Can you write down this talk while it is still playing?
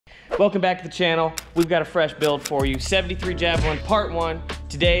Welcome back to the channel. We've got a fresh build for you. 73 Javelin Part 1.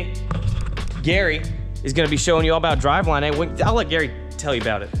 Today, Gary is gonna be showing you all about driveline. I'll let Gary tell you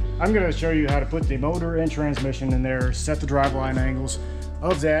about it. I'm gonna show you how to put the motor and transmission in there, set the driveline angles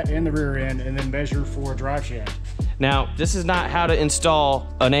of that in the rear end, and then measure for a drive shaft. Now, this is not how to install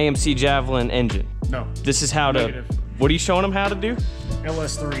an AMC Javelin engine. No. This is how Negative. to, what are you showing them how to do?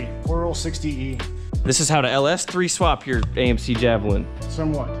 LS3, Plural 60E. This is how to LS3 swap your AMC Javelin.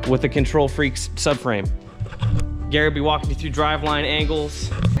 Somewhat. With a Control Freaks subframe. Gary will be walking you through driveline angles.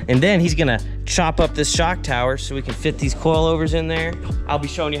 And then he's gonna chop up this shock tower so we can fit these coilovers in there. I'll be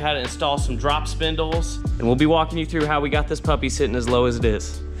showing you how to install some drop spindles. And we'll be walking you through how we got this puppy sitting as low as it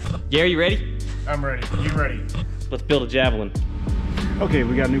is. Gary, you ready? I'm ready. You ready? Let's build a Javelin. Okay,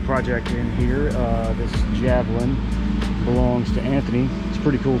 we got a new project in here. This Javelin belongs to Anthony. It's a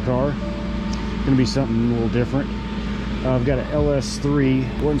pretty cool car. Gonna be something a little different. I've got an LS3.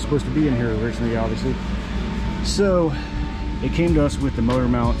 Wasn't supposed to be in here originally, obviously. So it came to us with the motor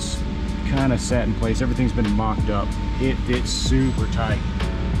mounts kind of sat in place. Everything's been mocked up. It fits super tight,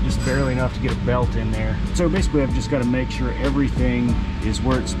 just barely enough to get a belt in there. So basically I've just got to make sure everything is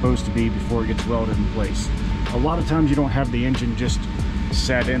where it's supposed to be before it gets welded in place. A lot of times you don't have the engine just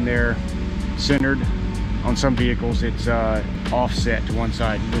sat in there centered. On some vehicles it's offset to one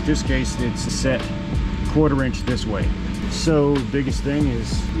side. With this case it's set 1/4 inch this way. So the biggest thing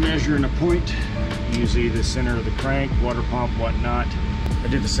is measuring a point, usually the center of the crank, water pump, whatnot. I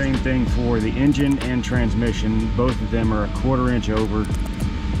did the same thing for the engine and transmission. Both of them are 1/4 inch over,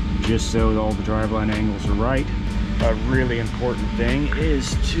 just so all the driveline angles are right. A really important thing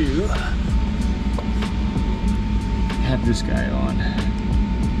is to have this guy on.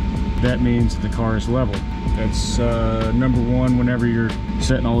 That means the car is level. That's number one. Whenever you're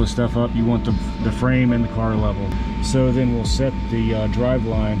setting all this stuff up, you want the frame and the car level. So then we'll set the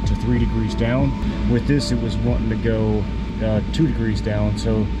driveline to 3 degrees down. With this, it was wanting to go 2 degrees down,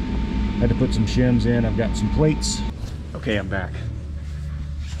 so I had to put some shims in. I've got some plates. Okay, I'm back.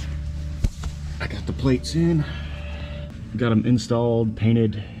 I got the plates in, got them installed,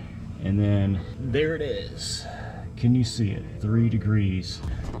 painted, and then there it is. Can you see it? 3 degrees.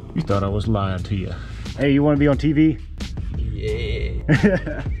 You thought I was lying to you. Hey, you want to be on TV?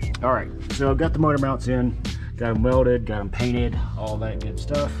 Yeah. All right, so I've got the motor mounts in, got them welded, got them painted, all that good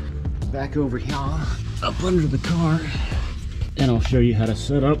stuff. Back over here, up under the car, and I'll show you how to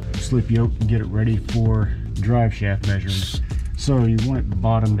set up slip yoke and get it ready for drive shaft measurements. So you want it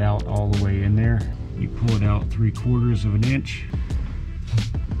bottomed out all the way in there. You pull it out 3/4 of an inch.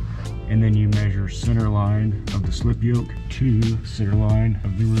 And then you measure center line of the slip yoke to center line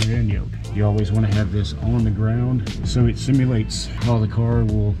of the rear end yoke. You always want to have this on the ground so it simulates how the car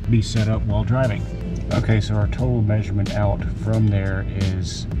will be set up while driving. Okay, so our total measurement out from there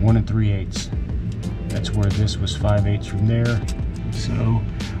is 1 3/8. That's where this was 5/8 from there. So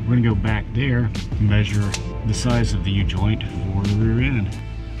we're gonna go back there and measure the size of the U-joint for the rear end.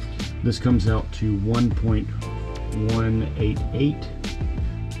 This comes out to 1.188.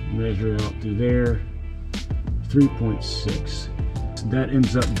 Measure out through there, 3.6. So that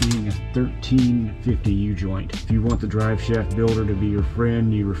ends up being a 1350 U-joint. If you want the drive shaft builder to be your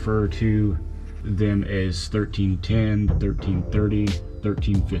friend, you refer to them as 1310, 1330,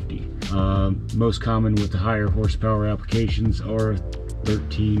 1350. Most common with the higher horsepower applications are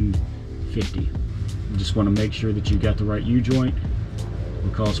 1350. You just want to make sure that you got the right U-joint. It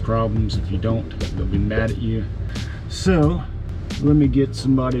will cause problems if you don't. They'll be mad at you. So let me get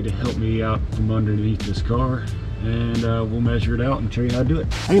somebody to help me out from underneath this car, and we'll measure it out and show you how to do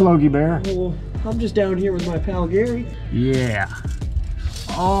it. Hey, Logie Bear. Well, I'm just down here with my pal Gary. Yeah,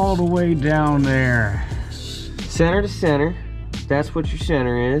 all the way down there. Center to center. That's what your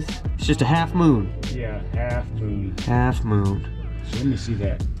center is. It's just a half moon. Yeah, half moon. Half moon. So let me see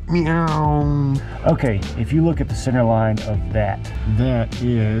that. Meow. Okay, if you look at the center line of that, that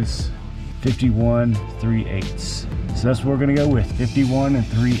is 51 3/8. So that's what we're gonna go with, 51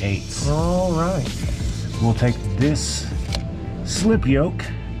 3/8. All right. We'll take this slip yoke,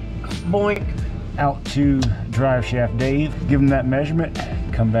 Boink. out to drive shaft Dave, give him that measurement,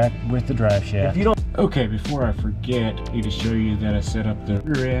 come back with the drive shaft. If you don't. Okay, before I forget, I need to show you that I set up the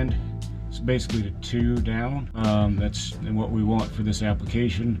rear end. It's basically the 2 down. That's what we want for this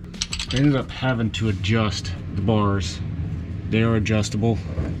application. I ended up having to adjust the bars. They are adjustable.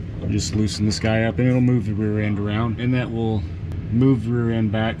 Just loosen this guy up and it'll move the rear end around, and that will move the rear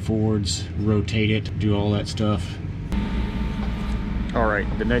end back, forwards, rotate it, do all that stuff. All right,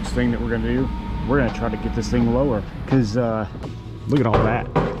 the next thing that we're gonna do, we're gonna try to get this thing lower, because look at all that.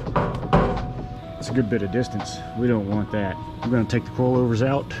 It's a good bit of distance. We don't want that. We're gonna take the coilovers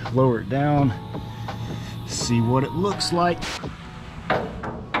out, lower it down, see what it looks like.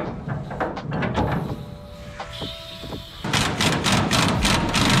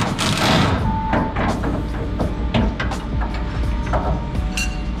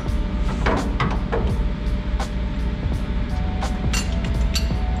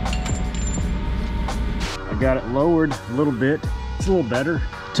 Got it lowered a little bit. It's a little better.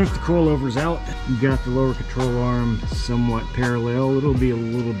 Took the coilovers out. You got the lower control arm somewhat parallel. It'll be a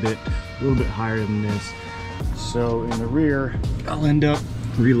little bit higher than this. So in the rear, I'll end up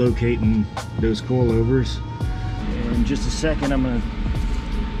relocating those coilovers. In just a second, I'm gonna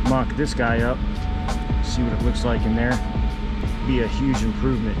mock this guy up, see what it looks like in there. Be a huge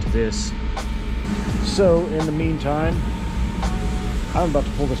improvement to this. So in the meantime, I'm about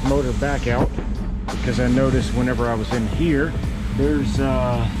to pull this motor back out, because I noticed whenever I was in here, there's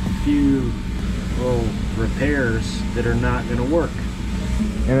a few little repairs that are not going to work,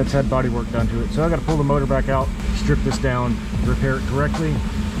 and it's had body work done to it. So I got to pull the motor back out, strip this down, repair it correctly,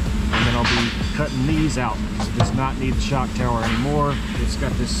 and then I'll be cutting these out. It does not need the shock tower anymore. It's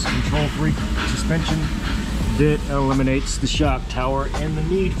got this control freak suspension that eliminates the shock tower and the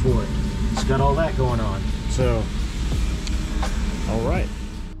need for it. It's got all that going on. So, all right.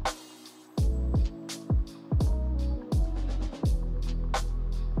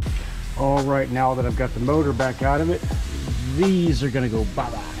 All right, now that I've got the motor back out of it, these are gonna go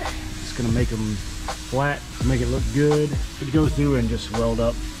bye-bye. It's gonna make them flat, make it look good. Could go through and just weld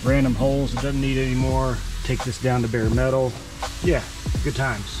up random holes it doesn't need anymore. Take this down to bare metal. Yeah, good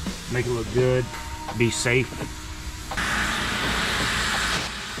times. Make it look good, be safe.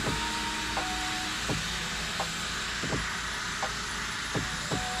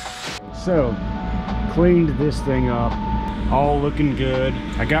 So, cleaned this thing up. All looking good.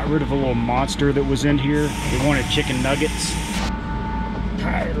 I got rid of a little monster that was in here. They wanted chicken nuggets.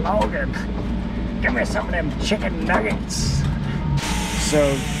 Hey Logan, give me some of them chicken nuggets.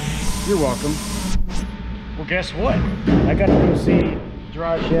 So, you're welcome. Well, guess what? I got to go see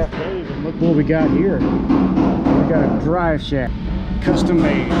Drive Shaft Dave, and look what we got here. We got a drive shaft, custom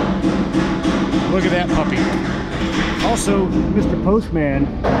made. Look at that puppy. Also, Mr. Postman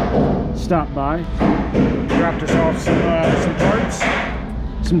stopped by, dropped us off some parts,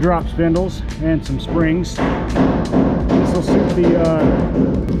 some drop spindles, and some springs. This will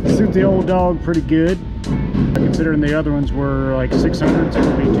suit the old dog pretty good, considering the other ones were like 600, so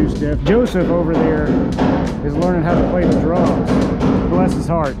it'll be too stiff. Joseph over there is learning how to play the drums. Bless his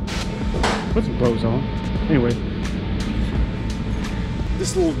heart. Put some clothes on. Anyway,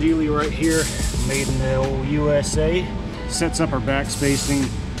 this little dealie right here, made in the old USA, sets up our back spacing,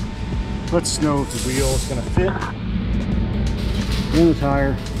 lets us know if the wheel is going to fit in the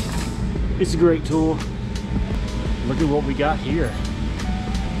tire. It's a great tool. Look at what we got here.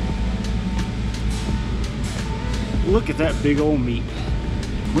 Look at that big old meat.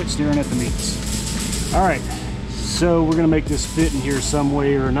 Quit staring at the meats. All right, so we're going to make this fit in here some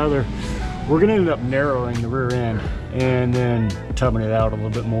way or another. We're going to end up narrowing the rear end and then tubbing it out a little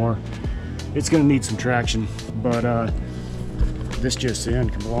bit more. It's going to need some traction, but this just in,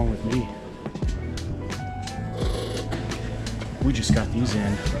 come along with me. We just got these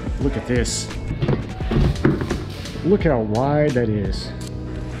in. Look at this. Look how wide that is.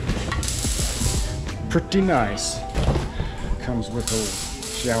 Pretty nice. Comes with a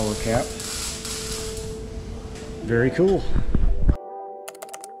shower cap. Very cool.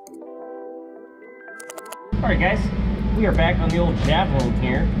 All right, guys. We are back on the old Javelin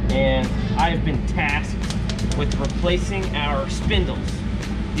here, and I've been tasked with replacing our spindles.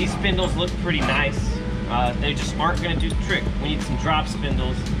 These spindles look pretty nice. They just aren't going to do the trick. We need some drop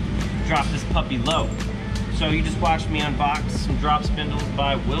spindles to drop this puppy low. So you just watched me unbox some drop spindles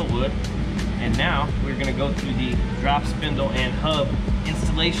by Willwood, and now we're going to go through the drop spindle and hub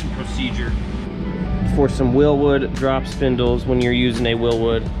installation procedure for some Willwood drop spindles when you're using a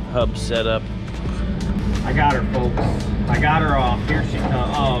Willwood hub setup. I got her, folks. I got her off. Here she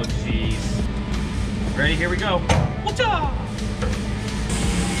comes. Oh, jeez. Ready? Here we go. Whatcha?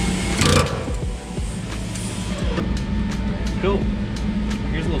 Cool.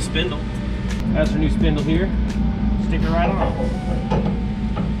 Here's a little spindle. That's our new spindle here. Stick it right on.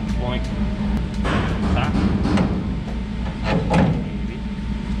 Boink.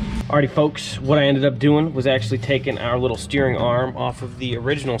 Alrighty, folks, what I ended up doing was actually taking our little steering arm off of the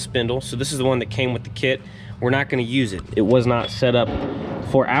original spindle. So this is the one that came with the kit. We're not going to use it. It was not set up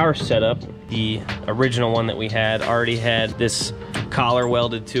for our setup. The original one that we had already had this collar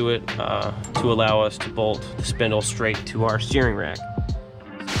welded to it to allow us to bolt the spindle straight to our steering rack.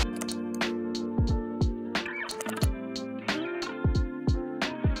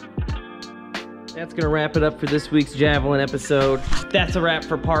 That's gonna wrap it up for this week's Javelin episode. That's a wrap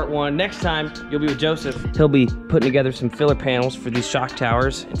for part 1. Next time, you'll be with Joseph. He'll be putting together some filler panels for these shock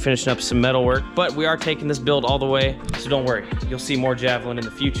towers and finishing up some metal work. But we are taking this build all the way, so don't worry. You'll see more Javelin in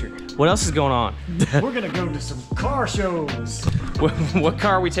the future. What else is going on? We're gonna go to some car shows. What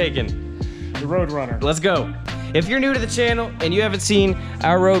car are we taking? The Roadrunner. Let's go. If you're new to the channel and you haven't seen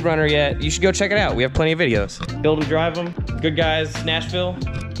our Roadrunner yet, you should go check it out. We have plenty of videos. Build them, drive them. Good Guys, Nashville.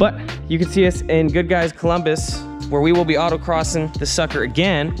 But you can see us in Good Guys, Columbus, where we will be autocrossing the sucker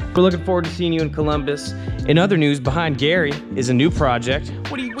again. We're looking forward to seeing you in Columbus. In other news, behind Gary is a new project.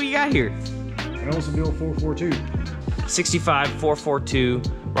 What do you got here? An Oldsmobile 442. 65 442,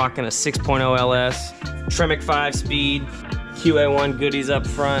 rocking a 6.0 LS, Tremec 5-speed, QA1 goodies up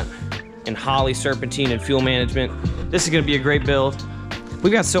front, and Holley serpentine and fuel management. This is gonna be a great build.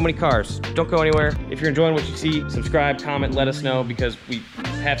 We've got so many cars. Don't go anywhere. If you're enjoying what you see, subscribe, comment, let us know, because we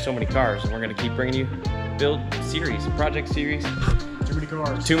have so many cars and we're gonna keep bringing you build series, project series. Too many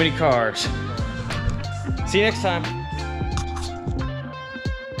cars. Too many cars. See you next time.